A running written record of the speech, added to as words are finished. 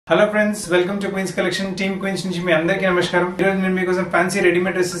Hello friends, welcome to Queen's Collection. Team Queens నుంచి మీ అందరికీ నమస్కారం. ఈ రోజు నేను మీకోసం ఫ్యాన్సీ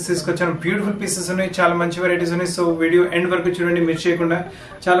రెడీమేడ్ డ్రెస్సెస్ తీసుకొచ్చాను. బ్యూటిఫుల్ పీసెస్ ఉన్నాయి, చాలా మంచి వెరైటీస్ ఉన్నాయి. సో వీడియో ఎండ్ వరకు చూడండి, మిస్ చేయకుండా.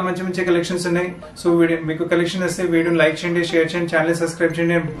 చాలా మంచి మంచి కలెక్షన్స్ ఉన్నాయి. సో వీడియో మీకు కలెక్షన్ వస్తే వీడియోని లైక్ చేయండి, షేర్ చేయండి, ఛానల్ సబ్స్క్రైబ్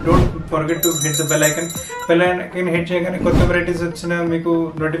చేయండి. Don't forget to hit the bell icon. Bell icon hit చేయగానే కొత్త వెరైటీస్ వచ్చిన మీకు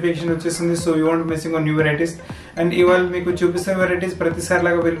నోటిఫికేషన్ వచ్చేస్తుంది. So you want missing on new varieties. And ఇవాళ మీకు చూపిస్తున్న వెరైటీస్ ప్రతిసారి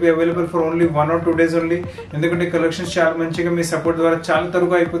లాగా will be available for only 1 or 2 days only. ఎందుకంటే కలెక్షన్స్ చాలా మంచిగా మీ సపోర్ట్ ద్వారా చాలా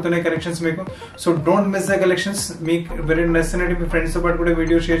త్వరగా అయిపోతున్నాయి కలెక్షన్స్ మీకు. So don't miss the collections. మీకు వెరీ నచ్చినట్టు మీ ఫ్రెండ్స్ తో పాటు కూడా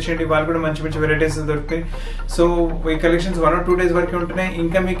వీడియో షేర్ చేయండి, వాళ్ళు కూడా మంచి మంచి వెరైటీస్ దొరుకుతాయి. సో ఈ కలెక్షన్స్ 1 or 2 days వరకు ఉంటున్నాయి.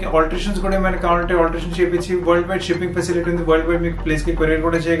 ఇంకా మీకు ఆల్టరేషన్స్ కూడా ఏమైనా కావాలంటే ఆల్టరేషన్ చేయించి వరల్డ్ వైడ్ షిప్పింగ్ ఫెసిలిటీ ఉంది. వరల్డ్ వైడ్ మీకు ప్లేస్ కి కొరియర్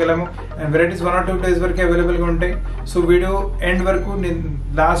కూడా చేయగలము. అండ్ వెరైటీస్ 1 or 2 days వరకు అవైలబుల్ గా ఉంటాయి. సో వీడియో ఎండ్ వరకు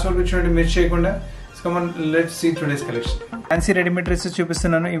లాస్ట్ వరకు చూడండి, మిస్ చేయకుండా. Come on, let's see today's collection. Fancy readymade dresses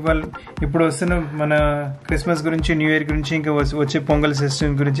చూపిస్తున్నాను. ఇప్పుడు వస్తున్న మన క్రిస్మస్ గురించి, న్యూ ఇయర్ గురించి, ఇంకా వచ్చే పొంగల్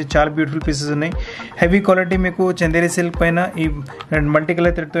సిస్టమ్ గురించి చాలా బ్యూటిఫుల్ పీసెస్ ఉన్నాయి. హెవీ క్వాలిటీ మీకు చందేరి సిల్క్ పైన ఈ మల్టీ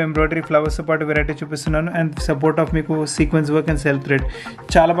కలర్ థ్రెడ్తో ఎంబ్రాయిడరీ ఫ్లవర్స్తో పాటు వెరైటీ చూపిస్తున్నాను. అండ్ సపోర్ట్ ఆఫ్ మీకు sequence work and self thread.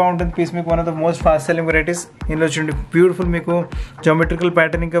 చాలా బాగుంటుంది పీస్. మీకు one of the most fast selling varieties. ఇందులో చూడండి బ్యూటిఫుల్ మీకు జామెట్రికల్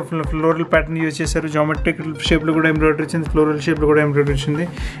ప్యాటర్న్, ఇంకా ఫ్లోరల్ ప్యాటర్న్ యూజ్ చేశారు. జామెట్రికల్ షేప్లో కూడా ఎంబ్రాయిడరీ వచ్చింది, ఫ్లోరల్ షేప్లో కూడా ఎంబ్రాయిడరీ వచ్చింది.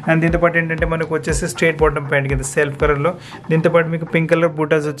 అండ్ దీంతో పాటు ఏంటంటే మనకు వచ్చేసి స్ట్రైట్ బాటమ్ ప్యాంట్ కింద సెల్ఫ్ కలర్లో, దీంతో పాటు మీకు పింక్ కలర్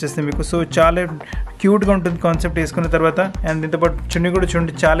బూటాస్ వచ్చేస్తాయి మీకు. సో చాలా క్యూట్గా ఉంటుంది కాన్సెప్ట్ వేసుకున్న తర్వాత. అండ్ దీంతో పాటు చున్నీ కూడా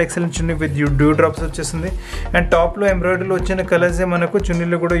చూడండి, చాలా excellent chunni with due drops వచ్చేస్తుంది. అండ్ టాప్లో ఎంబ్రాయిడరీలో వచ్చిన కలర్సే మనకు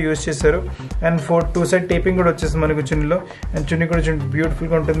చున్నీలో కూడా యూజ్ చేశారు. అండ్ 2 side టేపింగ్ కూడా వచ్చేస్తుంది మనకు చున్నీలో. అండ్ చున్నీ కూడా చూడండి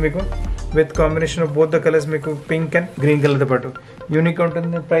బ్యూటిఫుల్గా ఉంటుంది మీకు with combination of both the colours, మీకు పింక్ అండ్ గ్రీన్ కలర్తో పాటు యూనిక్గా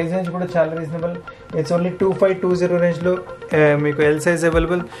ఉంటుంది. ప్రైస్ రేంజ్ కూడా చాలా రీజనబుల్. ఇట్స్ ఓన్లీ 2520 రేంజ్లో మీకు ఎల్ సైజ్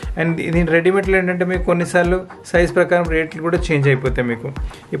అవైలబుల్. అండ్ దీని రెడీమేడ్లో ఏంటంటే మీకు కొన్నిసార్లు సైజ్ ప్రకారం రేట్లు కూడా చేంజ్ అయిపోతాయి మీకు.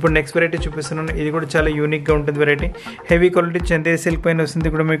 ఇప్పుడు నెక్స్ట్ వెరైటీ చూపిస్తున్నాను. ఇది కూడా చాలా యూనిక్గా ఉంటుంది variety. Heavy quality Chanderi silk పైన వస్తుంది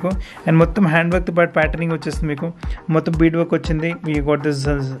కూడా మీకు. అండ్ మొత్తం హ్యాండ్ వర్క్తో పాటు ప్యాటర్నింగ్ వచ్చేస్తుంది మీకు. మొత్తం బీడ్ వర్క్ వచ్చింది, మీకు గోట్ దిస్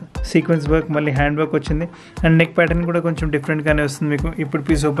సీక్వెన్స్ వర్క్, మళ్ళీ హ్యాండ్ వర్క్ వచ్చింది. అండ్ నెక్ ప్యాటర్న్ కూడా కొంచెం డిఫరెంట్గానే వస్తుంది మీకు. ఇప్పుడు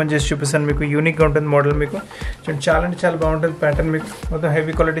పీస్ ఓపెన్ చేసి చూపిస్తాను మీకు. యూనిక్గా ఉంటుంది మోడల్ మీకు. చాలా అంటే చాలా బాగుంటుంది ప్యాటర్న్ మీకు. మొత్తం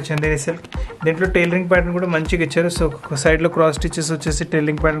హెవీ క్వాలిటీ చందేరి సిల్క్. దీంట్లో టైలరింగ్ ప్యాటర్న్ కూడా మంచిగా ఇచ్చారు. సో సైడ్లో క్రాస్ స్టిచెస్ వచ్చేసి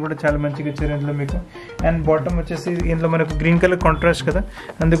టైలరింగ్ ప్యాటర్న్ కూడా చాలా మంచిగా ఇచ్చారు ఇందులో మీకు. అండ్ బాటమ్ వచ్చేసి ఇందులో మనకు గ్రీన్ కలర్ కాంట్రాస్ట్ కదా,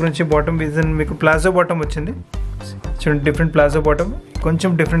 అందు గురించి బాటమ్ రీజన్ మీకు ప్లాజో బాటమ్ వచ్చింది. చూడండి డిఫరెంట్ ప్లాజో బాటమ్, కొంచెం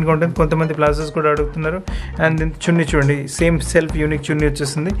డిఫరెంట్గా ఉంటుంది. కొంతమంది ప్లాజోస్ కూడా అడుగుతున్నారు. అండ్ చున్నీ చూడండి, సేమ్ సెల్ఫ్ యూనిక్ చున్నీ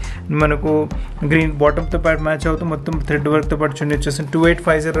వచ్చేస్తుంది మనకు. గ్రీన్ బాటమ్తో పాటు మ్యాచ్ అవుతూ మొత్తం థ్రెడ్ వర్క్తో పాటు చున్నీ వచ్చేస్తుంది.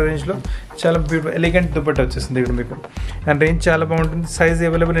 2850 రేంజ్లో చాలా బ్యూటిఫుల్ ఎలిగెంట్ దుపట్టా వచ్చేస్తుంది ఇక్కడ మీకు. అండ్ రేంజ్ చాలా బాగుంటుంది. సైజ్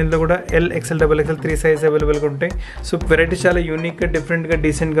అవైలబుల్ ఇందులో కూడా L, XL, XXL 3 సైజ్ అవైలబుల్గా ఉంటాయి. సో వెరైటీస్ చాలా యూనిక్గా, డిఫరెంట్గా,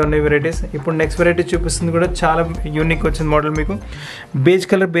 డీసెంట్గా ఉన్నాయి వెరైటీస్. ఇప్పుడు నెక్స్ట్ వెరైటీ చూపిస్తుంది కూడా చాలా యూనిక్ వచ్చింది మోడల్ మీకు. బేజ్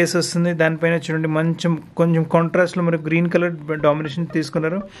కలర్ బేస్ వస్తుంది, దానిపైన చూడండి కొంచెం కాంట్రాస్ట్లో మనకు గ్రీన్ కలర్ డామినేషన్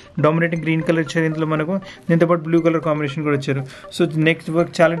తీసుకున్నారు. డామినేటింగ్ గ్రీన్ కలర్ ఇచ్చారు ఇందులో మనకు. దీంతో పాటు బ్లూ కలర్ కాంబినేషన్ కూడా వచ్చారు. సో నెక్స్ట్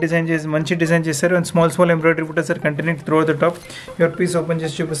వర్క్ చాలా మంచి డిజైన్ చేశారు. And small embroidery బుట్టాస్ sir continue through the top. Your peace open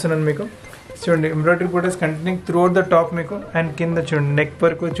చేసి చూపిస్తున్నాను మీకు. చూడండి embroidery బుట్టాస్ continue through the top మీకు. అండ్ కింద చూడండి నెక్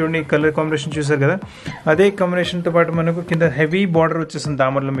వరకు చూడండి కలర్ కాంబినేషన్ చూసారు కదా, అదే కాంబినేషన్తో పాటు మనకు కింద హెవీ బార్డర్ వచ్చేస్తుంది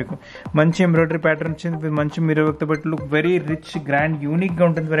దామర్లో మీకు. మంచి ఎంబ్రాయిడరీ ప్యాటర్న్ వచ్చింది, మంచి మిర్రర్ వర్క్తో పాటు లుక్ వెరీ రిచ్, గ్రాండ్, యూనిక్గా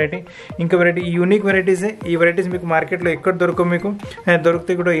ఉంటుంది వెరైటీ. ఇంకా వెరైటీ ఈ యూనిక్ వెరైటీసే. ఈ వెరైటీస్ మీకు మార్కెట్లో ఎక్కడ దొరకవు మీకు.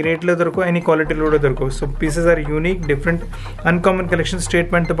 దొరికితే కూడా ఈ రేట్లో దొరకవు, ఎనీ క్వాలిటీలో కూడా దొరకవు. So pieces are unique, different, uncommon collection. Straight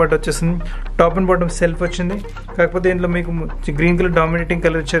ప్యాంట్తో పాటు వచ్చేస్తుంది. టాప్ అండ్ బాటమ్ సెల్ఫ్ వచ్చింది. కాకపోతే ఇందులో మీకు గ్రీన్ కలర్ డామినేటింగ్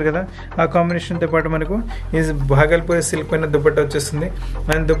కలర్ ఇచ్చారు కదా, ఆ కాంబినేషన్తో పాటు మనకు ఈ భాగల్పూరి సిల్క్ పైన దుపట్టా వచ్చేస్తుంది.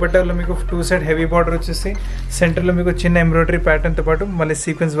 అండ్ దుపట్టాలో మీకు 2 side హెవీ బార్డర్ వచ్చేసి సెంటర్లో మీకు చిన్న ఎంబ్రాయిడరీ ప్యాటర్న్తో పాటు మళ్ళీ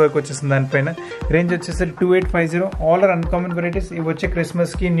సీక్వెన్స్ వర్క్ వచ్చేస్తుంది దానిపైన. రేంజ్ వచ్చేసి 2850. All are uncommon varieties. ఇవి వచ్చే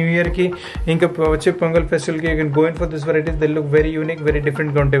క్రిస్మస్కి, న్యూ ఇయర్కి, ఇంకా వచ్చే పొంగల్ ఫెస్టివల్కి you can go in for this varieties. They look very unique, very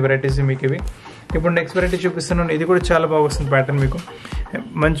డిఫరెంట్గా ఉంటాయి వెరైటీస్ మీకు ఇవి. ఇప్పుడు నెక్స్ట్ వెరైటీ చూపిస్తున్నాను. ఇది కూడా చాలా బాగా వస్తుంది ప్యాటర్న్ మీకు.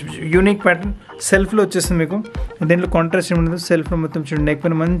 మంచి యూనిక్ ప్యాటర్న్ సెల్ఫ్లో వచ్చేస్తుంది మీకు. దీంట్లో కాంట్రాస్ట్ ఉండదు. సెల్ఫ్లో మొత్తం చూడండి నెక్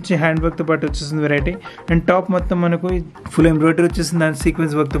పైన మంచి హ్యాండ్ వర్క్తో పాటు వచ్చేస్తుంది వెరైటీ. అండ్ టాప్ మొత్తం మనకు ఫుల్ ఎంబ్రాయిడరీ వచ్చేస్తుంది దాని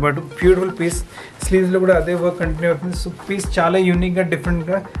సీక్వెన్స్ వర్క్తో పాటు. Beautiful piece. స్లీవ్స్లో కూడా అదే వర్క్ కంటిన్యూ అవుతుంది. సో పీస్ చాలా యూనిక్గా,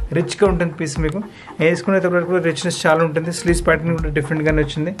 డిఫరెంట్గా, రిచ్గా ఉంటుంది పీస్ మీకు. వేసుకునే తర్వాత కూడా రిచ్నెస్ చాలా ఉంటుంది. స్లీవ్స్ ప్యాటర్న్ కూడా డిఫరెంట్గానే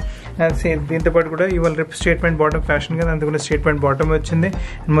వచ్చింది. అండ్ దీంతో పాటు కూడా ఇవాళ రేపు స్ట్రేట్ ప్యాంట్ బాటమ్ ఫ్యాషన్ కదా, అందుకని స్ట్రేట్ ప్యాంట్ బాటమ్ వచ్చింది.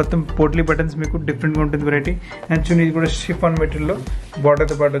 అండ్ మొత్తం పోట్లీ బటన్స్ మీకు డిఫరెంట్గా ఉంటుంది వెరైటీ. అండ్ చున్నీ కూడా షిఫాన్ మెటీరియల్లో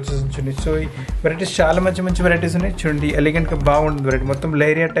బార్డర్తో పాటు వచ్చేసింది చున్నీ. సో ఈ వెరైటీస్ చాలా మంచి మంచి వెరైటీస్ ఉన్నాయి చూడండి. ఎలిగెంట్గా బాగుంటుంది వెరైటీ. మొత్తం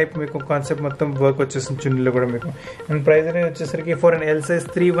లేరియా టైప్ మీకు కాన్సెప్ట్ మొత్తం వర్క్ వచ్చేసింది చున్నీలో కూడా మీకు. అండ్ ప్రైస్ అనేది వచ్చేసరికి for and L size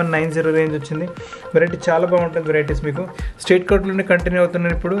 3190 range వచ్చింది. వెరైటీ చాలా బాగుంటుంది వెరైటీస్ మీకు. స్ట్రైట్ కట్లోనే కంటిన్యూ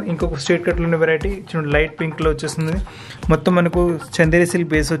అవుతున్నాయి. ఇప్పుడు ఇంకొక స్ట్రైట్ కట్లోనే వెరైటీ చూడండి, లైట్ పింక్లో వచ్చేస్తుంది. మొత్తం మనకు చందేరి సిల్క్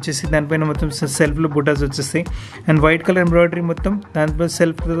బేస్ వచ్చేసి దానిపైన మొత్తం సెల్ఫ్లో బుటాస్ వచ్చేస్తాయి. అండ్ వైట్ కలర్ ఎంబ్రాయిడరీ మొత్తం దాంట్లో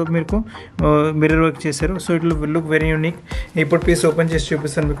సెల్ఫ్తో మీకు మిర్రర్ వర్క్ చేశారు. So it look very unique. ఇప్పుడు పీస్ ఓపెన్ చేసి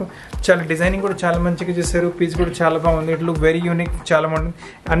చూపిస్తాను మీకు. చాలా డిజైనింగ్ కూడా చాలా మంచిగా చేశారు. పీస్ కూడా చాలా బాగుంది. ఇట్ లుక్ వెరీ యూనిక్, చాలా బాగుంటుంది.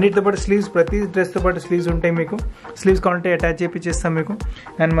 అన్నిటితో పాటు స్లీవ్స్, ప్రతి డ్రెస్తో పాటు స్లీవ్స్ ఉంటాయి మీకు. స్లీవ్స్ కావాలంటే అటాచ్ చేయించేస్తాం మీకు.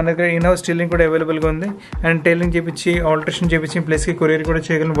 అండ్ మన దగ్గర ఇన్ హౌస్ టైలరింగ్ కూడా అవైలబుల్గా ఉంది. అండ్ టైలరింగ్ చేయించి ఆల్టరేషన్ చేయించి ప్లేస్కి కొరియర్ కూడా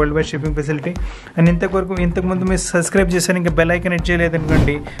చేయగలం, world wide shipping facility. And ఇంతకుముందు మీరు సబ్స్క్రైబ్ చేశారు, ఇంకా బెల్ ఐకాన్ హిట్ చేయలేదు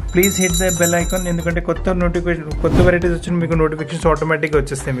అనుకోండి, please hit the bell icon. ఎందుకంటే కొత్త వెరైటీస్ వచ్చిన మీకు నోటిఫికేషన్స్ ఆటోమేటిక్గా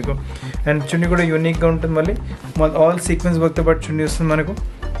వచ్చేస్తాయి మీకు. అండ్ చున్నీ కూడా యూనిక్గా ఉంటుంది. మళ్ళీ ఆల్ సీక్వెన్స్ వర్క్తో పాటు చున్నీ వస్తుంది మనకు.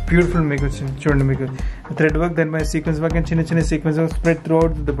 బ్యూటిఫుల్ మీకు వచ్చింది చూడండి. మీకు థ్రెడ్ వర్క్, దానిపై సీక్వెన్స్ వర్క్ అండ్ చిన్న చిన్న sequence work spread through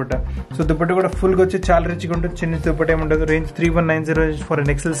out dupatta. So dupatta కూడా ఫుల్గా వచ్చి చాలా రిచ్గా ఉంటుంది. చిన్న దుపట్టా ఏముంటుంది. Range 3190 range for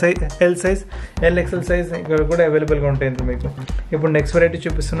N XL size, L size, L XL size కూడా అవైలబుల్గా ఉంటాయి మీకు. ఇప్పుడు నెక్స్ట్ వెరైటీ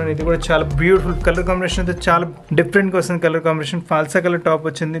చూపిస్తున్నాను. ఇది కూడా చాలా బ్యూటిఫుల్ కలర్ కాంబినేషన్ అయితే చాలా డిఫరెంట్గా వస్తుంది. కలర్ కాంబినేషన్ ఫాల్సా కలర్ టాప్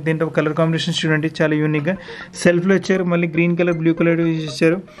వచ్చింది. దీంట్లో కలర్ కాంబినేషన్ చూడండి చాలా యూనిక్గా సెల్ఫ్లో ఇచ్చారు. మళ్ళీ green colour, blue colour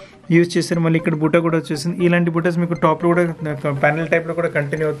use చేశారు. మళ్ళీ ఇక్కడ బుట్ట కూడా వచ్చేసింది. ఇలాంటి బుట్టస్ మీకు టాప్లో కూడా ప్యానెల్ టైప్లో కూడా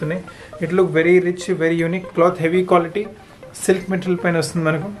కంటిన్యూ అవుతున్నాయి. It look very rich, very unique. Cloth heavy quality silk material పైన వస్తుంది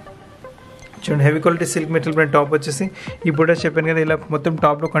మనకు. చూడండి, హెవీ క్వాలిటీ సిల్క్ మెటీరియల్ పైన టాప్ వచ్చేసి ఈ బుట్టస్ చెప్పాను కదా, ఇలా మొత్తం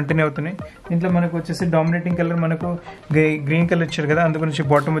టాప్లో కంటిన్యూ అవుతున్నాయి. దీంట్లో మనకు వచ్చేసి డామినేటింగ్ కలర్ మనకు గ్రీన్ కలర్ ఇచ్చారు కదా, అందుగురించి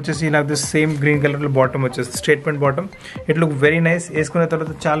బాటమ్ వచ్చేసి ఇలా సేమ్ గ్రీన్ కలర్లో బాటమ్ వచ్చేసి straight point bottom. It look very nice. వేసుకున్న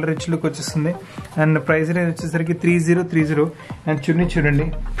తర్వాత చాలా రిచ్ లుక్ వచ్చేస్తుంది. అండ్ ప్రైస్ రేంజ్ వచ్చేసరికి 3030. అండ్ చున్నీ చూడండి,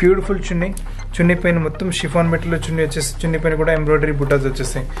 బ్యూటిఫుల్ చున్నీ పైన మొత్తం షిఫాన్ మెటీరియల్ చున్నీ వచ్చేసి చున్నీ పైన కూడా ఎంబ్రాయిడరీ బుటాస్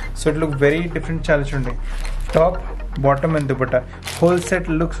వచ్చేస్తాయి. So it look very different. చాలా చూడండి, top, bottom and dupatta whole set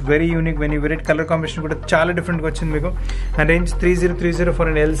looks very unique. When you variety colour combination కూడా చాలా డిఫరెంట్గా వచ్చింది మీకు. And range 3030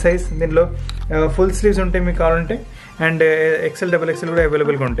 for L size. దీనిలో ఫుల్ స్లీవ్స్ ఉంటాయి మీకు కావాలంటే. అండ్ ఎక్సెల్, డబుల్ ఎక్సెల్ కూడా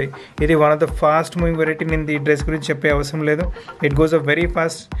అవైలబుల్గా ఉంటాయి. ఇది one of the fast moving variety. నేను ఈ డ్రెస్ గురించి చెప్పే అవసరం లేదు. It goes a very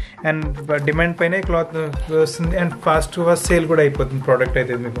fast. And demand పైనే క్లాత్ వస్తుంది. అండ్ ఫాస్ట్ సేల్ కూడా అయిపోతుంది ప్రోడక్ట్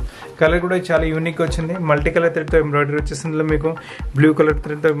అయితే మీకు. కలర్ కూడా చాలా యూనిక్గా వచ్చింది. మల్టీ కలర్ థ్రెడ్తో ఎంబ్రాయిడరీ వచ్చేసింది మీకు. బ్లూ కలర్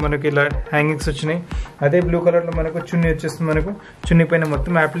థ్రెడ్తో మనకి ఇలా హ్యాంగింగ్స్ వచ్చినాయి. అదే బ్లూ కలర్లో మనకు చున్నీ వచ్చేస్తుంది. మనకు చున్నీ పైన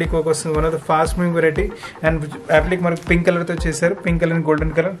మొత్తం యాప్లిక్ వర్క్ వస్తుంది. One of the fast moving variety. And appliqué మనకు పింక్ కలర్తో చేశారు. Pink colour and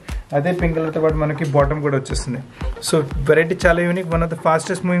golden colour. అదే పింక్ కలర్తో పాటు మనకి బాటమ్ కూడా వచ్చేస్తుంది. సో వెరైటీ చాలా unique, one of the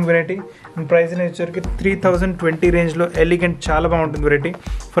fastest moving variety. And price వచ్చేసరికి 3020 రేంజ్లో ఎలిగెంట్, చాలా బాగుంటుంది variety.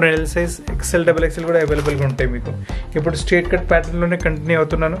 For L size, XL, double XL కూడా అవైలబుల్గా ఉంటాయి మీకు. ఇప్పుడు స్ట్రైట్ కట్ ప్యాటర్న్లోనే కంటిన్యూ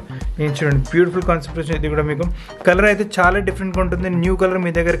అవుతున్నాను. నేను చూడండి, బ్యూటిఫుల్ కాన్సెప్ట్ వచ్చింది. ఇది కూడా మీకు కలర్ అయితే చాలా డిఫరెంట్గా ఉంటుంది. న్యూ కలర్,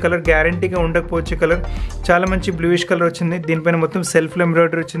 మీ దగ్గర కలర్ గ్యారంటీగా ఉండకపోవచ్చు. కలర్ చాలా మంచి బ్లూయిష్ కలర్ వచ్చింది. దీనిపైన మొత్తం సెల్ఫ్లో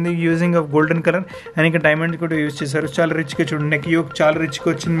ఎంబ్రాయిడరీ వచ్చింది using of golden colour. And ఇంకా డైమండ్ కూడా యూజ్ చేశారు. చాలా రిచ్గా చూడండి, నెక్ యోక్ చాలా రిచ్గా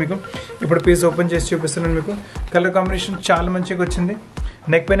వచ్చింది మీకు. ఇప్పుడు పీస్ ఓపెన్ చేసి చూపిస్తున్నాను మీకు. కలర్ కాంబినేషన్ చాలా మంచిగా వచ్చింది.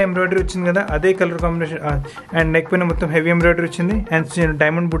 నెక్ పైన ఎంబ్రాయిడరీ వచ్చింది కదా, అదే కలర్ కాంబినేషన్. అండ్ నెక్ పైన మొత్తం హెవీ ఎంబ్రాయిడరీ వచ్చింది. And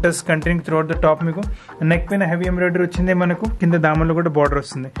diamond బుటస్ continue through out the top మీకు. నెక్ పైన హెవీ ఎంబ్రాయిడరీ వచ్చింది మనకు. కింద దామన్లో కూడా బార్డర్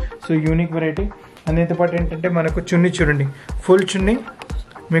వస్తుంది. So unique variety. అండ్ దీంతో పాటు ఏంటంటే మనకు చున్నీ చూడండి, ఫుల్ చున్నీ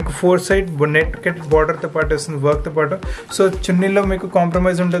మీకు 4 సైడ్ నెట్ కట్ బార్డర్తో పాటు వస్తుంది, వర్క్తో పాటు. సో చున్నీలో మీకు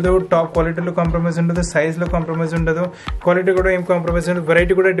కాంప్రమైజ్ ఉండదు, టాప్ క్వాలిటీలో కాంప్రమైజ్ ఉండదు, సైజ్లో కాంప్రమైజ్ ఉండదు, క్వాలిటీ కూడా ఏం కాంప్రమైజ్ ఉండదు.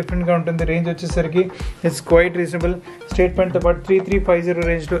 వెరైటీ కూడా డిఫరెంట్గా ఉంటుంది. రేంజ్ వచ్చేసరికి ఇట్స్ క్వైట్ రీజనబుల్. స్ట్రైట్ ప్యాంట్తో పాటు 3350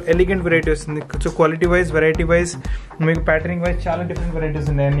 రేంజ్లో ఎలిగెంట్ వెరైటీ వస్తుంది. So quality wise, variety wise, మీకు ప్యాటర్నింగ్ వైజ్ చాలా డిఫరెంట్ వెరైటీస్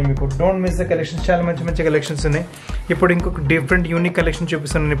ఉన్నాయి అన్ని మీకు. Don't miss the collections. చాలా మంచి మంచి కలెక్షన్స్ ఉన్నాయి. ఇప్పుడు ఇంకొక డిఫరెంట్ యూనిక్ కలెక్షన్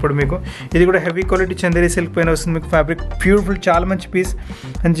చూపిస్తున్నాను ఇప్పుడు మీకు. ఇది కూడా హెవీ క్వాలిటీ చందేరి సిల్క్ పైన వస్తుంది మీకు. ఫ్యాబ్రిక్ బ్యూటిఫుల్, చాలా మంచి పీస్.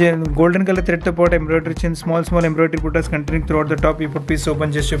 అండ్ గోల్డెన్ కలర్ థ్రెడ్తో పాటు ఎంబ్రాయిడరీ వచ్చింది. Small embroidery buttas continue through out the top. ఇప్పుడు పీస్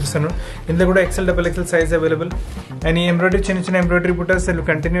ఓపెన్ చేసి చూపిస్తాను. ఇందులో కూడా XL, double XL size available. And ఈ ఎంబ్రాయిడరీ చిన్న ఎంబ్రాయిడరీ బుటాస్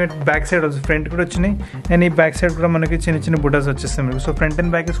continue back side also, front కూడా వచ్చినాయి. అండ్ ఈ బ్యాక్ సైడ్ కూడా మనకి చిన్న బుటాస్ వచ్చేస్తాయి మీకు. So front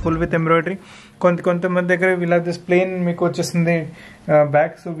and back is full with embroidery. కొంతమంది దగ్గర ఇలా దిస్ ప్లెయిన్ మీకు వచ్చేస్తుంది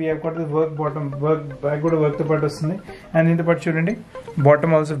back. So we have got this work bottom, work back కూడా వర్క్తో పాటు వస్తుంది. అండ్ దీంతో పాటు చూడండి,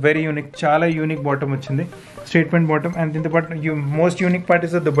 బాటమ్ ఆల్సో వెరీ యూనిక్, చాలా యూనిక్ బాటమ్ వచ్చింది, స్ట్రైట్ పాయింట్ బాటమ్. అండ్ దీంతో పాటు most unique part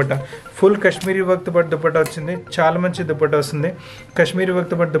here's the dupatta. Full Kashmiri work తో పాటు దుపట్టా వచ్చింది. చాలా మంచి దుపట్టా వస్తుంది. కాశ్మీరీ వర్క్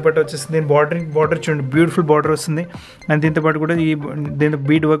తో పాటు దుపట్టా వచ్చేస్తుంది. దీని బార్డర్ చూడండి, బ్యూటిఫుల్ బార్డర్ వస్తుంది. అండ్ దీంతో పాటు కూడా దీని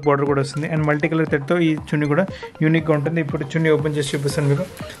బీడ్ వర్క్ బార్డర్ కూడా వస్తుంది. అండ్ మల్టీ కలర్ థ్రెడ్ తో ఈ చున్నీ కూడా యూనిక్ గా ఉంటుంది. ఇప్పుడు చున్నీ ఓపెన్ చేసి చూపిస్తాను మీకు.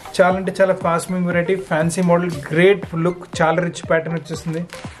 చాలా అంటే చాలా fast moving variety, fancy model, great look, చాలా రిచ్ ప్యాటర్న్ వచ్చేస్తుంది.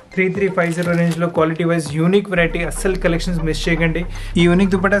 3350 రేంజ్ లో క్వాలిటీ వైజ్ యూనిక్ వెరైటీ. అస్సలు కలెక్షన్స్ మిస్ చేయకండి. ఈ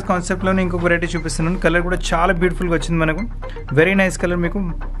యూనిక్ దుపట్టా కాన్సెప్ట్ లోనే ఇంకొక వెరైటీ చూపిస్తున్నాను. కలర్ కూడా చాలా బ్యూటిఫుల్ గా వచ్చింది మనకు. వెరీ నైస్ కలర్, మీకు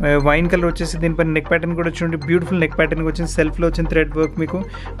వైన్ కలర్ వచ్చేసి దీనిపైన నెక్ ప్యాటర్న్ కూడా చూడండి, బ్యూటిఫుల్ నెక్ ప్యాటర్న్ వచ్చింది. సెల్ఫ్ లో వచ్చిన థ్రెడ్ వర్క్ మీకు,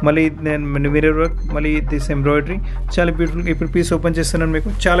 మళ్ళీ మిర్రర్ వర్క్, మళ్ళీ దిస్ ఎంబ్రాయిడరీ, చాలా బ్యూటిఫుల్. ఇప్పుడు పీస్ ఓపెన్ చేస్తున్నాను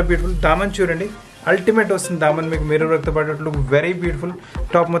మీకు. చాలా బ్యూటిఫుల్. దామన్ చూడండి, అల్టిమేట్ వస్తుంది దామన్ మీకు. మిర్రర్ వర్క్ తో పాటు లుక్ వెరీ బ్యూటిఫుల్.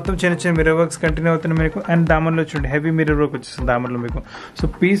 టాప్ మొత్తం చిన్న చిన్న మిర్రర్ వర్క్స్ కంటిన్యూ అవుతున్నాయి మీకు. అండ్ దామన్లో చూడండి హెవీ మిర్రర్ వర్క్ వచ్చేస్తుంది దామన్లో మీకు. సో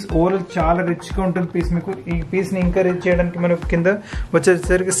పీస్ ఓవరాల్ చాలా రిచ్ గా ఉంటుంది పీస్ మీకు. ఈ పీస్ ని ఇంకా రిచ్ చేయడానికి మనకు కింద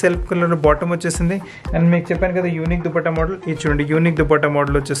వచ్చేసరికి సెల్ఫ్ కలర్ బాటమ్ వచ్చేసింది. అండ్ మీకు చెప్పాను కదా యూనిక్ దుపట్టా మోడల్, ఇది చూడండి యూనిక్ దుపట్టా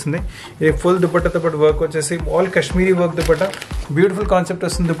మోడల్ వచ్చేస్తుంది. ఇది ఫుల్ దుపట్టాతో పాటు వర్క్ వచ్చేసి all Kashmiri work dupatta, beautiful concept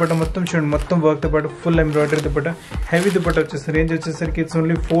వస్తుంది. దుపట్టా మొత్తం చూడండి, మొత్తం వర్క్ తో పాటు full embroidery dupatta, heavy dupatta వచ్చేస్తుంది. రేంజ్ వచ్చేసరికి ఇట్స్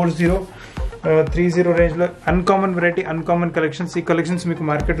ఓన్లీ 4030 రేంజ్ లో. Uncommon variety, uncommon collections. ఈ కలెక్షన్స్ మీకు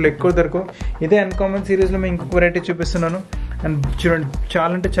మార్కెట్లో ఎక్కువ దొరకవు. ఇదే అన్కామన్ సిరీస్ లో మేము ఇంకొక వెరైటీ చూపిస్తున్నాను. అండ్ చూడండి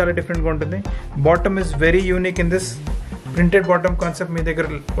చాలా అంటే చాలా డిఫరెంట్ గా ఉంటుంది. Bottom is very unique in this printed bottom concept. మీ దగ్గర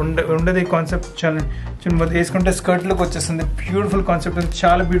ఉండదు ఈ కాన్సెప్ట్. చాలా వేసుకుంటే స్కర్ట్ లుక్ వచ్చేస్తుంది. బ్యూటిఫుల్ కాన్సెప్ట్,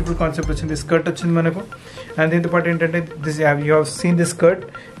 చాలా బ్యూటిఫుల్ కాన్సెప్ట్ వచ్చింది. స్కర్ట్ వచ్చింది మనకు. అండ్ దీంతో పాటు ఏంటంటే this you have seen this skirt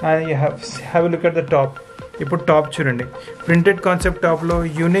and you have look at the top. ఇప్పుడు టాప్ చూడండి, ప్రింటెడ్ కాన్సెప్ట్ టాప్ లో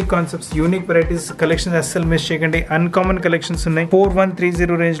unique concepts, unique varieties, collections అస్సలు మిస్ చేయకండి. అన్కామన్ కలెక్షన్స్ ఉన్నాయి.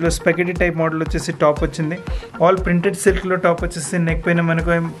 4130 రేంజ్ లో స్పెగటీ టైప్ మోడల్ వచ్చేసి టాప్ వచ్చింది. ఆల్ ప్రింటెడ్ సిల్క్ లో టాప్ వచ్చేసి నెక్ పైన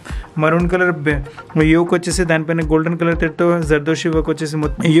మనకు మరూన్ కలర్ యోక్ వచ్చేసి, దానిపైన గోల్డెన్ కలర్ థ్రెడ్ తో జర్దోషి వర్క్ వచ్చేసి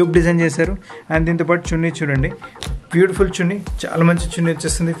మొత్తం యోక్ డిజైన్ చేశారు. అండ్ దీంతో పాటు చున్నీ చూడండి, బ్యూటిఫుల్ చున్నీ, చాలా మంచి చున్నీ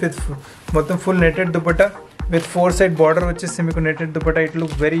వచ్చేస్తుంది. మొత్తం full netted dupatta with 4 side border వచ్చేసి మీకు netted dupatta. It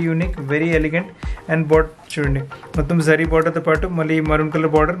look very unique, very elegant. And చూడండి మొత్తం జరీ బార్డర్తో పాటు మళ్ళీ maroon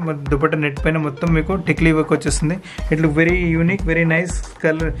colour border, dupatta net పైన మొత్తం మీకు టిక్లీ వర్క్ వచ్చేస్తుంది. It look very unique, very nice.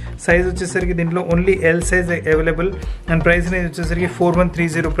 Colour size వచ్చేసరికి దీంట్లో only L size available. And price range వచ్చేసరికి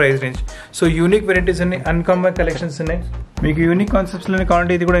 4130 price range. So unique varieties ఉన్నాయి, అన్కామన్ కలెక్షన్స్ ఉన్నాయి. మీకు యూనిక్ కాన్సెప్ట్స్లోనే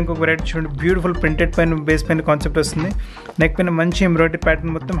కావాలంటే ఇది కూడా ఇంకొక వెరైటీ చూడండి. బ్యూటిఫుల్ ప్రింటెడ్ పైన బేస్ పైన కాన్సెప్ట్ వస్తుంది. నెక్ పైన మంచి ఎంబ్రాయిడరీ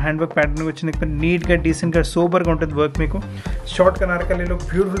ప్యాటర్న్, మొత్తం హ్యాండ్ వర్క్ ప్యాటర్న్ వచ్చి నెక్ పైన నీట్గా డీసెంట్గా సూపర్గా ఉంటుంది వర్క్ మీకు. షార్ట్ అనార్కలీలో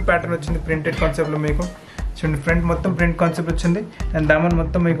బ్యూటిఫుల్ ప్యాటర్న్ వచ్చింది ప్రింటెడ్ కాన్సెప్ట్లో మీకు. చూడండి ఫ్రంట్ మొత్తం ప్రింట్ కాన్సెప్ట్ వచ్చింది. అండ్ దామన్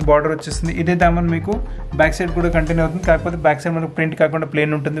మొత్తం మీకు బార్డర్ వచ్చేస్తుంది. ఇదే దామన్ మీకు బ్యాక్ సైడ్ కూడా కంటిన్యూ అవుతుంది. కాకపోతే బ్యాక్ సైడ్ మనకు ప్రింట్ కాకుండా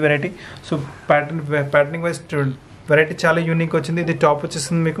ప్లేన్ ఉంటుంది variety. So patterning wise variety చాలా యూనిక్ వచ్చింది. ఇది టాప్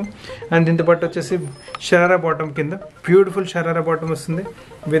వచ్చేస్తుంది మీకు. అండ్ దీంతో పాటు వచ్చేసి షరారా బాటమ్ కింద బ్యూటిఫుల్ షరారా బాటమ్ వస్తుంది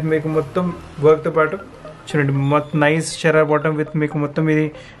విత్ మీకు మొత్తం వర్క్తో పాటు. చూడండి మొత్తం నైస్ షరారా బాటమ్ విత్ మీకు మొత్తం ఇది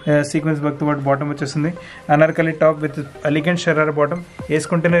సీక్వెన్స్ వర్క్తో పాటు బాటమ్ వచ్చేస్తుంది. Anarkali top with elegant sharara bottom.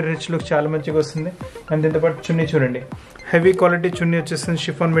 వేసుకుంటేనే రిచ్ లుక్ చాలా మంచిగా వస్తుంది. అండ్ దీంతో పాటు చున్నీ చూడండి, హెవీ క్వాలిటీ చున్నీ వచ్చేస్తుంది.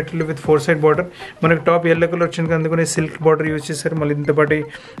 Chiffon material with 4 side border. మనకు టాప్ ఎల్లో కలర్ వచ్చింది, అందుకని సిల్క్ బార్డర్ యూజ్ చేశారు. మళ్ళీ దీంతో పాటు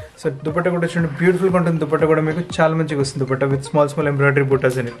సో దుపట్టా కూడా చూడండి బ్యూటిఫుల్గా ఉంటుంది. దుపట్టా కూడా మీకు చాలా మంచిగా వస్తుంది. దుపట్టా విత్ స్మాల్ ఎంబ్రాయిడరీ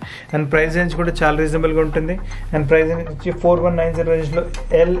బుటాస్ అని. అండ్ ప్రైస్ రేంజ్ కూడా చాలా రీజనబుల్గా ఉంటుంది. అండ్ ప్రైస్ రేంజ్ వచ్చి 4190 రేంజ్లో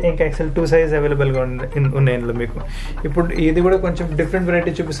ఎల్ ఇంకా ఎక్సెల్ 2 సైజ్ అవైలబుల్గా ఉన్నాయి ఇందులో మీకు. ఇప్పుడు ఇది కూడా కొంచెం డిఫరెంట్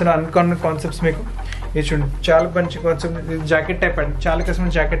వెరైటీ చూపిస్తున్నా, అన్కామన్ కాన్సెప్ట్స్ మీకు. ఇది చూడండి చాలా మంచి కాన్సెప్ట్. జాకెట్ టైప్ ప్యాటర్న్, చాలా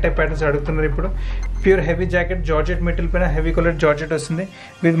కస్టమర్ జాకెట్ టైప్ ప్యాటర్న్స్ అడుగుతున్నారు ఇప్పుడు. Pure heavy jacket, georgette material పైన హెవీ కలర్ జార్జెట్ వస్తుంది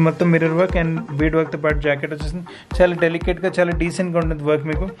విత్ మొత్తం మిర్రర్ వర్క్ అండ్ బీడ్ వర్క్తో పాటు జాకెట్ వచ్చేస్తుంది. చాలా డెలికేట్గా, చాలా డీసెంట్గా ఉంటుంది వర్క్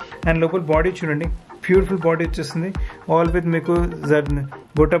మీకు. అండ్ లోపల బాడీ చూడండి, బ్యూటిఫుల్ బాడీ వచ్చేస్తుంది. ఆల్ విత్ మీకు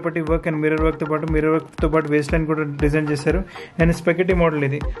బోటాపట్టి వర్క్ అండ్ మిర్రర్ వర్క్తో పాటు వేస్ట్ లైన్ కూడా డిజైన్ చేశారు. అండ్ స్పెగటీ మోడల్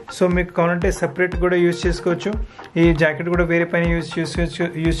ఇది. సో మీకు కావాలంటే సపరేట్ కూడా యూజ్ చేసుకోవచ్చు. ఈ జాకెట్ కూడా వేరే పైన యూజ్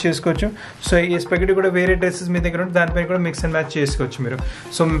చేసుకోవచ్చు. సో ఈ స్పెగటీ కూడా వేరే డ్రెస్సెస్ మీ దగ్గర ఉంటే దానిపైన కూడా మిక్స్ అండ్ మ్యాచ్ చేసుకోవచ్చు మీరు.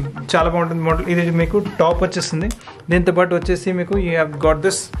 సో చాలా బాగుంటుంది మోడల్. ఇది మీకు టాప్ వచ్చేస్తుంది. దీంతో పాటు వచ్చేసి మీకు you have got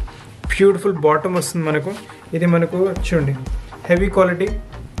this beautiful bottom వస్తుంది మనకు. ఇది మనకు చూడండి హెవీ క్వాలిటీ,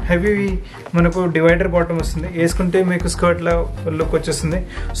 హెవీ మనకు డివైడర్ బాటమ్ వస్తుంది. వేసుకుంటే మీకు స్కర్ట్లా లుక్ వచ్చేస్తుంది.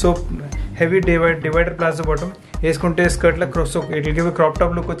 So heavy divider palazzo bottom వేసుకుంటే స్కర్ట్లా క్రాప్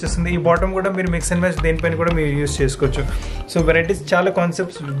టాప్ లుక్ వచ్చేస్తుంది. ఈ బాటమ్ కూడా మీరు మిక్స్ అండ్ మ్యాచ్ దేనిపైన కూడా మీరు యూజ్ చేసుకోవచ్చు. సో వెరైటీస్ చాలా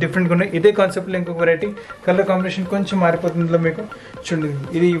కాన్సెప్ట్స్ డిఫరెంట్గా ఉన్నాయి. ఇదే కాన్సెప్ట్లో ఇంకొక వెరైటీ కలర్ కాంబినేషన్ కొంచెం మారిపోతుంది మీకు. చూడండి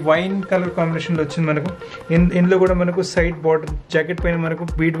ఇది వైన్ కలర్ కాంబినేషన్లో వచ్చింది మనకు. ఇందులో కూడా మనకు సైడ్ బార్డర్ జాకెట్ పైన మనకు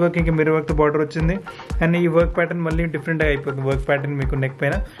బీడ్ వర్క్ ఇంకా మిర్రర్ వర్క్ బార్డర్ వచ్చింది. అండ్ ఈ వర్క్ ప్యాటర్న్ మళ్ళీ డిఫరెంట్గా అయిపోతుంది. వర్క్ ప్యాటర్న్ మీకు నెక్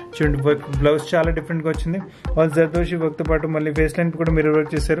పైన చూడండి, వర్క్ బ్లౌజ్ చాలా డిఫరెంట్గా వచ్చింది. ఆల్ జర్దోషి వర్క్తో పాటు మళ్ళీ వేస్ట్ లైన్ కూడా మిర్రర్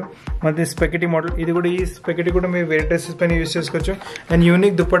వర్క్ చేశారు. మళ్ళీ స్పెగటీ మోడల్. ఇది కూడా ఈ స్పెగటీ కూడా మీరు వేరే డ్రెస్సెస్ పైన యూస్ చేసుకోవచ్చు. అండ్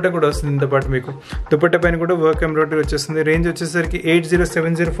యూనిక్ దుపట్టా కూడా వస్తుంది ఇంత పాటు మీకు. దుపట్టా పైన కూడా వర్క్ ఎంబ్రాయిడరీ వచ్చేస్తుంది. రేంజ్ వచ్చేసరికి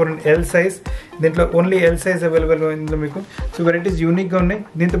 80704 ఎల్ సైజ్. దీంట్లో ఓన్లీ ఎల్ సైజ్ అవైలబుల్ ఇందులో మీకు. సో వెరైటీస్ యూనిక్గా ఉన్నాయి.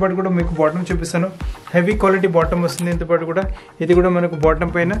 దీంతో పాటు కూడా మీకు బాటమ్ చూపిస్తాను. హెవీ క్వాలిటీ బాటమ్ వస్తుంది. దీంతో పాటు కూడా ఇది కూడా మనకు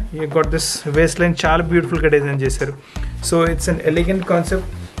బాటమ్ పైన గాట్ దిస్ వేస్ట్ లైన్ చాలా బ్యూటిఫుల్గా డిజైన్ చేశారు. So it's an elegant concept.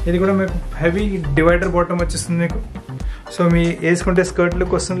 ఇది కూడా మీకు హెవీ డివైడర్ బాటమ్ వచ్చేస్తుంది మీకు. సో మీ వేసుకుంటే స్కర్ట్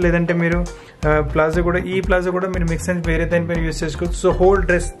లుక్ వస్తుంది. లేదంటే మీరు ప్లాజో కూడా, ఈ ప్లాజో కూడా మీరు మిక్స్ అండ్ వేరే దానిపైన యూస్ చేసుకోవచ్చు. So whole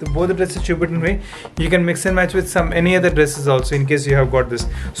dress, both dresses చూపెట్టినవి you can mix and match with some any other dresses also in case you have got this.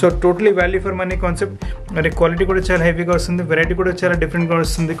 So totally value for money concept. మరి quality కూడా చాలా హెవీగా వస్తుంది. Variety కూడా చాలా డిఫరెంట్గా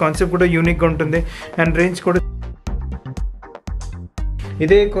వస్తుంది. కాన్సెప్ట్ కూడా యూనిక్గా ఉంటుంది. అండ్ రేంజ్ కూడా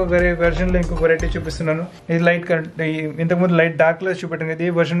ఇదే ఇంకొక వెర్షన్లో ఇంకొక వెరైటీ చూపిస్తున్నాను. ఇది లైట్ కలర్, ఇంతకుముందు లైట్ డార్క్ కలర్ చూపెట్టాను. ఇదే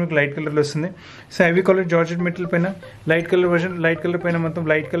వెర్షన్ మీకు లైట్ కలర్లో వస్తుంది. So heavy colour georgette material పైన light colour version, light colour పైన మొత్తం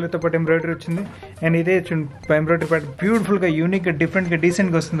లైట్ కలర్తో పాటు ఎంబ్రాయిడరీ వచ్చింది. అండ్ ఇదే ఎంబ్రాయిడరీ పాటు బ్యూటిఫుల్గా యూనిక్గా డిఫరెంట్గా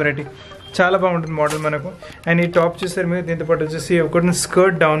డీసెంట్గా వస్తుంది వెరైటీ. చాలా బాగుంటుంది మోడల్ మనకు. అండ్ ఈ టాప్ చూసారు మీరు. దీంతో పాటు వచ్చేసి ఒకటి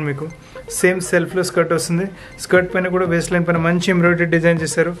స్కర్ట్ డౌన్ మీకు సేమ్ సెల్ఫ్లో స్కర్ట్ వస్తుంది. స్కర్ట్ పైన కూడా వేస్ట్ లైన్ పైన మంచి ఎంబ్రాయిడరీ డిజైన్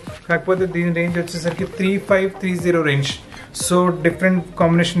చేశారు. కాకపోతే దీని రేంజ్ వచ్చేసరికి 3530 రేంజ్. So different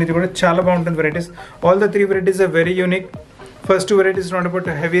combination. ఇది కూడా చాలా బాగుంటుంది varieties. All the 3 varieties are very unique. First 2 varieties not about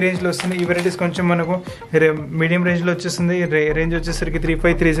heavy రేంజ్లో వస్తుంది. ఈ వెరైటీస్ కొంచెం మనకు మీడియం రేంజ్లో వచ్చేస్తుంది. రేంజ్ వచ్చేసరికి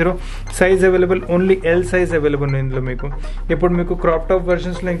 3530. Size available only L size available ఇందులో మీకు. ఇప్పుడు మీకు క్రాప్ టాప్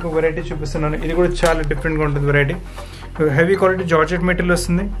వెర్షన్స్లో ఇంకో వెరైటీ చూపిస్తున్నాను. ఇది కూడా చాలా డిఫరెంట్గా ఉంటుంది variety. Heavy quality georgette material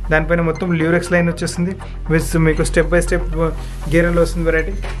వస్తుంది. దానిపైన మొత్తం ల్యూరెక్స్ లైన్ వచ్చేస్తుంది. విత్ మీకు స్టెప్ బై స్టెప్ గేరలో వస్తుంది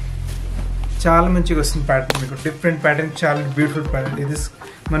వెరైటీ. చాలా మంచిగా వస్తుంది ప్యాటర్న్ మీకు. డిఫరెంట్ ప్యాటర్న్, చాలా బ్యూటిఫుల్ ప్యాటర్న్. ఇది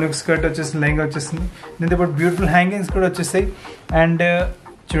మనకు స్కర్ట్ వచ్చేస్తుంది, లెహంగా వచ్చేస్తుంది. దీంతో పాటు బ్యూటిఫుల్ హ్యాంగింగ్స్ కూడా వచ్చేస్తాయి. అండ్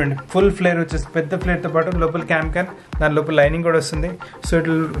చూడండి ఫుల్ ఫ్లేర్ వచ్చేస్తుంది. పెద్ద ఫ్లేర్తో పాటు లోపల క్యాన్ దాని లోపల లైనింగ్ కూడా వస్తుంది. So it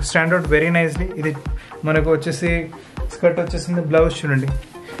will stand out very nicely. ఇది మనకు వచ్చేసి స్కర్ట్ వచ్చేస్తుంది. బ్లౌజ్ చూడండి.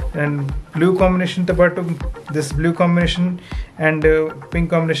 అండ్ బ్లూ కాంబినేషన్తో పాటు this blue combination and pink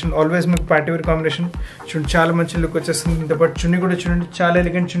combination, always మీకు పార్టీ వేర్ కాంబినేషన్. చూడండి చాలా మంచి లుక్ వచ్చేస్తుంది. దీంతో పాటు చున్నీ కూడా చూడండి చాలా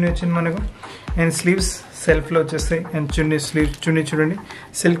ఎలిగెంట్ చున్నీ వచ్చింది మనకు. అండ్ స్లీవ్స్ సెల్ఫ్లో వచ్చేస్తాయి. అండ్ చున్నీ చూడండి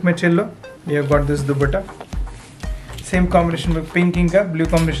silk మెటీరియల్లో. You got this dupatta same combination మీకు పింక్ ఇంకా బ్లూ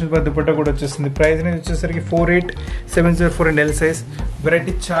కాంబినేషన్ దుపట్టా కూడా వచ్చేస్తుంది. ప్రైస్ అనేది వచ్చేసరికి 48704 అండ్ ఎల్ సైజ్.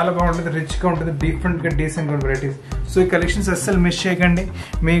 వెరైటీ చాలా బాగుంటుంది, రిచ్గా ఉంటుంది, డిఫరెంట్గా డీసెంట్గా ఉంటుంది వెరైటీస్. సో ఈ కలెక్షన్స్ అస్సలు మిస్ చేయకండి.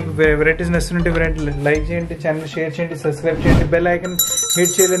 మీకు వెరైటీస్ నచ్చుతుంటే వెరైటీ లైక్ చేయండి, ఛానల్ షేర్ చేయండి, సబ్స్క్రైబ్ చేయండి. బెల్ ఐకన్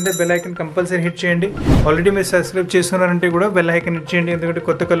హిట్ చేయాలంటే బెల్ ఐకన్ కంపల్సరీ హిట్ చేయండి. ఆల్రెడీ మీరు సబ్స్క్రైబ్ చేస్తున్నారంటే కూడా బెల్ ఐకన్ హిట్ చేయండి. ఎందుకంటే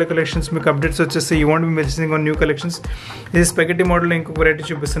కొత్త కలెక్షన్స్ మీకు అప్డేట్స్ వచ్చేస్తే you want be missing on new collections. ఇది స్పెగటీ మోడల్ ఇంకొక వెరైటీ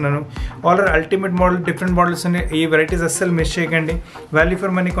చూపిస్తున్నాను. All are ultimate model, different models ఉన్నాయి. ఈ వెరైటీస్ అస్సలు మిస్ చేయకండి. Value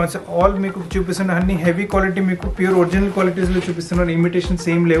for money concept. All మీకు చూపిస్తున్న అన్ని హెవీ క్వాలిటీ, మీకు ప్యూర్ ఒరిజినల్ క్వాలిటీస్లో చూపిస్తున్నారు. ఇమిటేషన్స్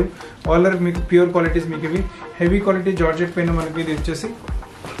ఏం లేవు. ఆల్ ఆర్ మీకు ప్యూర్ క్వాలిటీస్. మీకు ఇవి హెవీ క్వాలిటీ జార్జెట్ పైన మనకి ఇది వచ్చేసి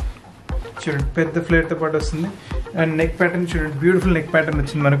చూడండి పెద్ద ఫ్లేర్తో పాటు వస్తుంది. అండ్ నెక్ ప్యాటర్న్ చూడండి, బ్యూటిఫుల్ నెక్ ప్యాటర్న్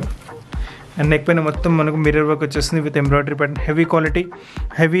వచ్చింది మనకు. అండ్ నెక్ పైన మొత్తం మనకు మిర్రర్ వర్క్ వచ్చేస్తుంది with embroidery pattern. Heavy quality,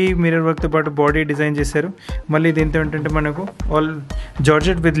 heavy mirror వర్క్తో పాటు బాడీ డిజైన్ చేశారు. మళ్ళీ దీంతో ఏంటంటే మనకు all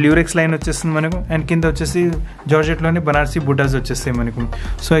georgette with Lurex line వచ్చేస్తుంది మనకు. అండ్ కింద వచ్చేసి జార్జెట్లోని బనారసీ బుటాస్ వచ్చేస్తాయి మనకు.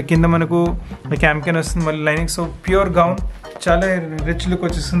 సో కింద మనకు క్యాన్ వస్తుంది మళ్ళీ లైనింగ్. సో ప్యూర్ గౌన్, చాలా రిచ్ లుక్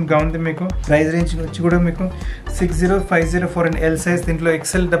వచ్చేస్తుంది గౌన్ది మీకు. ప్రైస్ రేంజ్ వచ్చి కూడా మీకు 60504 అండ్ ఎల్ సైజ్. దీంట్లో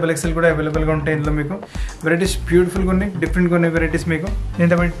XL, XXL కూడా అవైలబుల్గా ఉంటాయి. ఇందులో మీకు వెరైటీస్ బ్యూటిఫుల్గా ఉన్నాయి, డిఫరెంట్గా ఉన్నాయి వెరైటీస్ మీకు.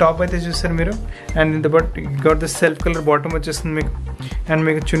 దీంతో పాటు టాప్ అయితే చూస్తారు మీరు. అండ్ దీంతో పాటు got the self colour bottom వచ్చేస్తుంది మీకు. అండ్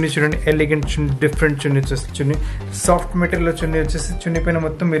మీకు చున్నీ చూడండి, ఎలిగెంట్ చున్నీ, డిఫరెంట్ చున్నీ వచ్చేస్తుంది. చున్నీ సాఫ్ట్ మెటీరియల్లో చున్నీ వచ్చేసి చున్నీ పైన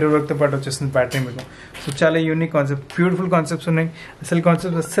మొత్తం మిర్రర్ వర్క్తో పాటు వచ్చేస్తుంది ప్యాటర్న్ మీకు. సో చాలా యూనిక్ కాన్సెప్ట్, బ్యూటిఫుల్ కాన్సెప్ట్స్ ఉన్నాయి. అసలు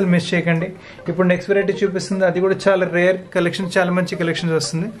కాన్సెప్ట్స్ అస్సలు మిస్ చేయకండి. ఇప్పుడు నెక్స్ట్ వెరైటీ చూపిస్తుంది. అది కూడా చాలా రేర్ కలెక్షన్, చాలా మంచి కలెక్షన్స్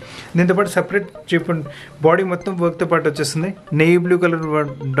వస్తుంది. దీంతో పాటు సపరేట్ చెప్పండి బాడీ మొత్తం వర్క్తో పాటు వచ్చేస్తుంది. నెయ్యి బ్లూ కలర్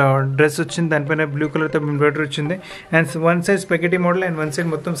డ్రెస్ వచ్చింది, దానిపైన బ్లూ కలర్తో ఎంబ్రాయిడరీ వచ్చింది. And one side spaghetti model and one side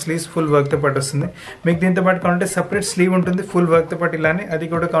మొత్తం స్లీవ్స్ ఫుల్ వర్క్తో పాటు వస్తుంది. మీకు దీంతో పాటు కావాలంటే సపరేట్ స్లీవ్ ఉంటుంది ఫుల్ వర్క్తో పాటు ఇలానే. అది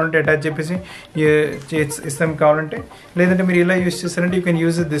కూడా కావాలంటే అటాచ్ చేసి ఇస్తాం కావాలంటే. లేదంటే మీరు ఇలా యూస్ చేస్తారంటే you can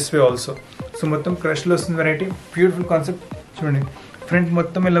use it this way also. So మొత్తం క్రష్లో వస్తుంది వెరైటీ. బ్యూటిఫుల్ కాన్సెప్ట్ చూడండి. ఫ్రంట్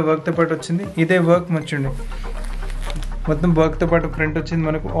మొత్తం ఇలా వర్క్తో పాటు వచ్చింది. ఇదే వర్క్ చూడండి మొత్తం వర్క్తో పాటు ఫ్రంట్ వచ్చింది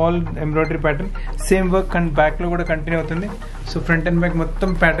మనకు. All embroidery pattern same work and బ్యాక్లో కూడా కంటిన్యూ అవుతుంది. సో ఫ్రంట్ అండ్ బ్యాక్ మొత్తం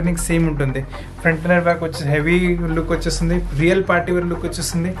ప్యాటర్నింగ్ సేమ్ ఉంటుంది. ఫ్రంట్ అండ్ బ్యాక్ వచ్చేసి హెవీ లుక్ వచ్చేస్తుంది, రియల్ పార్టీ వేర్ లుక్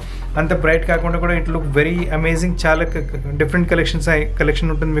వచ్చేస్తుంది. అంత బ్రైట్ కాకుండా కూడా ఇట్ లుక్ వెరీ అమేజింగ్. చాలా డిఫరెంట్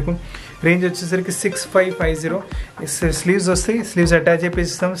కలెక్షన్ ఉంటుంది మీకు. రేంజ్ వచ్చేసరికి 6550. స్లీవ్స్ వస్తాయి, స్లీవ్స్ అటాచ్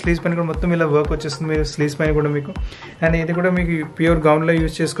చేపిస్తాం. స్లీవ్స్ పైన కూడా మొత్తం ఇలా వర్క్ వచ్చేస్తుంది మీరు స్లీవ్స్ పైన కూడా మీకు. అండ్ ఇది కూడా మీకు ప్యూర్ గౌన్లో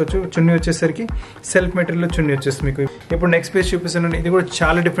యూజ్ చేసుకోవచ్చు. చున్నీ వచ్చేసరికి సెల్ఫ్ మెటీరియల్లో చున్నీ వచ్చేస్తుంది మీకు. ఇప్పుడు నెక్స్ట్ పీస్ చూపిస్తున్నాను. ఇది కూడా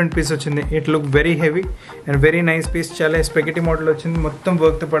చాలా డిఫరెంట్ పీస్ వచ్చింది. It look very heavy and very nice piece. చాలా స్పెగటీ మోడల్ వచ్చింది, మొత్తం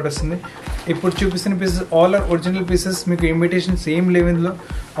వర్క్తో పాటు వస్తుంది. ఇప్పుడు చూపిస్తున్న pieces all are original pieces. మీకు ఇమిటేషన్స్ ఏం లేవు ఇందులో.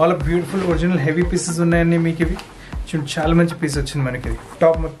 All are beautiful original heavy pieces ఉన్నాయని మీకు ఇవి చాలా మంచి పీస్ వచ్చింది మనకి.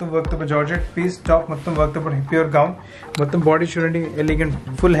 టాప్ మొత్తం వర్క్తో పాటు జార్జెట్ పీస్, టాప్ మొత్తం వర్క్తో పాటు ప్యూర్ గౌన్. మొత్తం బాడీ చూడండి ఎలిగెంట్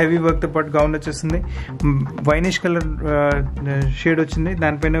ఫుల్ హెవీ వర్క్తో పాటు గౌన్ వచ్చేస్తుంది. వైనిష్ కలర్ షేడ్ వచ్చింది,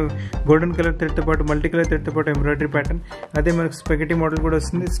 దానిపైన గోల్డెన్ కలర్ థ్రెడ్తో పాటు మల్టీ కలర్ థ్రెడ్తో పాటు ఎంబ్రాయిడరీ ప్యాటర్న్. అదే మనకు స్పెగటీ మోడల్ కూడా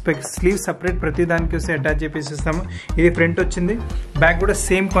వస్తుంది. స్లీవ్ సపరేట్ ప్రతి దానికి వస్తే అటాచ్ చేపిస్తాము. ఇది ఫ్రంట్ వచ్చింది, బ్యాక్ కూడా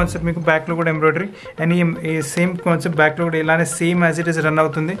సేమ్ కాన్సెప్ట్ మీకు. బ్యాక్లో కూడా ఎంబ్రాయిడరీ అండ్ ఈ సేమ్ కాన్సెప్ట్ బ్యాక్లో కూడా ఇలానే same as it is run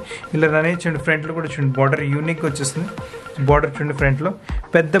అవుతుంది. ఇలా రన్ అయ్యి చూడండి. ఫ్రంట్లో కూడా చూడండి బార్డర్ యూనిక్ వచ్చేస్తుంది. బార్డర్ చూడండి ఫ్రంట్లో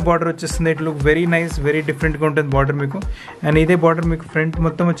పెద్ద బార్డర్ వచ్చేస్తుంది. It look very nice, very డిఫరెంట్గా ఉంటుంది బార్డర్ మీకు. అండ్ ఇదే బార్డర్ మీకు ఫ్రంట్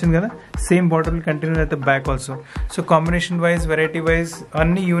మొత్తం వచ్చింది కదా, సేమ్ బార్డర్ కంటిన్యూ అయితే back also. So combination wise, variety wise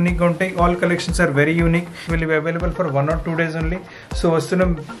అన్ని యూనిక్గా ఉంటాయి. All collections are very unique. Will be available for 1 or 2 days only. So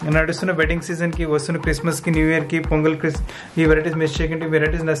నడుస్తున్న వెడ్డింగ్ సీజన్కి, వస్తున్న క్రిస్మస్కి, న్యూ ఇయర్కి, పొంగల్ ఈ వెరైటీస్ మిస్ చేయకండి. ఈ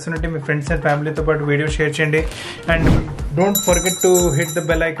వెరైటీస్ నచ్చుతుంటే మీ ఫ్రెండ్స్ అండ్ ఫ్యామిలీతో పాటు వీడియో షేర్ చేయండి. And don't forget to hit the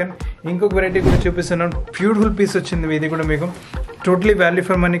bell icon. ఇంకొక వెరైటీ కూడా చూపిస్తున్నాను. బ్యూటిఫుల్ పీస్ వచ్చింది ఇది కూడా మీకు. Totally value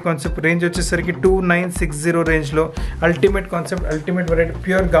for money concept. Range వచ్చేసరికి 2960 రేంజ్లో ultimate concept, ultimate variety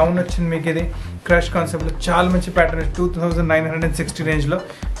pure gown వచ్చింది మీకు. ఇది క్రష్ కాన్సెప్ట్లో చాలా మంచి ప్యాటర్న్. 2960 రేంజ్లో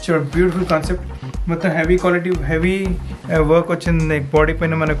చూడండి బ్యూటిఫుల్ కాన్సెప్ట్. మొత్తం హెవీ క్వాలిటీ, హెవీ వర్క్ వచ్చింది బాడీ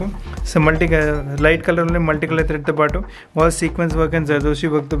పైన మనకు. సో లైట్ కలర్లో మల్టీ కలర్ థ్రెడ్తో పాటు all sequence work and zardozi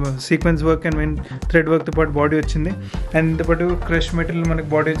వర్క్తో sequence work and main thread వర్క్తో పాటు బాడీ వచ్చింది. అండ్ దీంతో పాటు క్రష్ మెటీరియల్ మనకు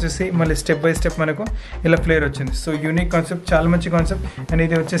బాడీ వచ్చేసి మళ్ళీ స్టెప్ బై స్టెప్ మనకు ఇలా ఫ్లేర్ వచ్చింది. సో యూనిక్ కాన్సెప్ట్, చాలా మంచి కాన్సెప్ట్. అండ్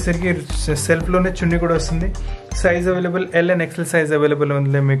ఇది వచ్చేసరికి సెల్ఫ్లోనే చున్నీ కూడా వస్తుంది. Size available L and XL size available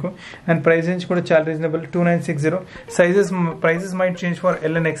ఉంది మీకు. అండ్ ప్రైస్ రేంజ్ కూడా చాలా reasonable 2960. Prices might change for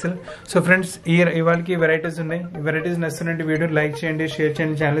L and XL. So friends ఇవాళకి వెరైటీస్ ఉన్నాయి. ఈ వెరైటీస్ నచ్చుతుంటే వీడియో లైక్ చేయండి, షేర్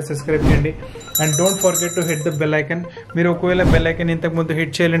చేయండి, ఛానల్ సబ్స్క్రైబ్ చేయండి. And don't forget to hit the bell icon. మీరు ఒకవేళ బెల్ ఐకన్ ఇంతకుముందు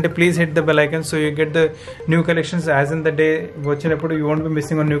హిట్ చేయాలంటే please hit the bell icon. So you get the new collections as in the day వచ్చినప్పుడు. You won't be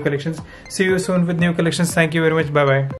missing on new collections. See you soon with new collections. Thank you very much. By by.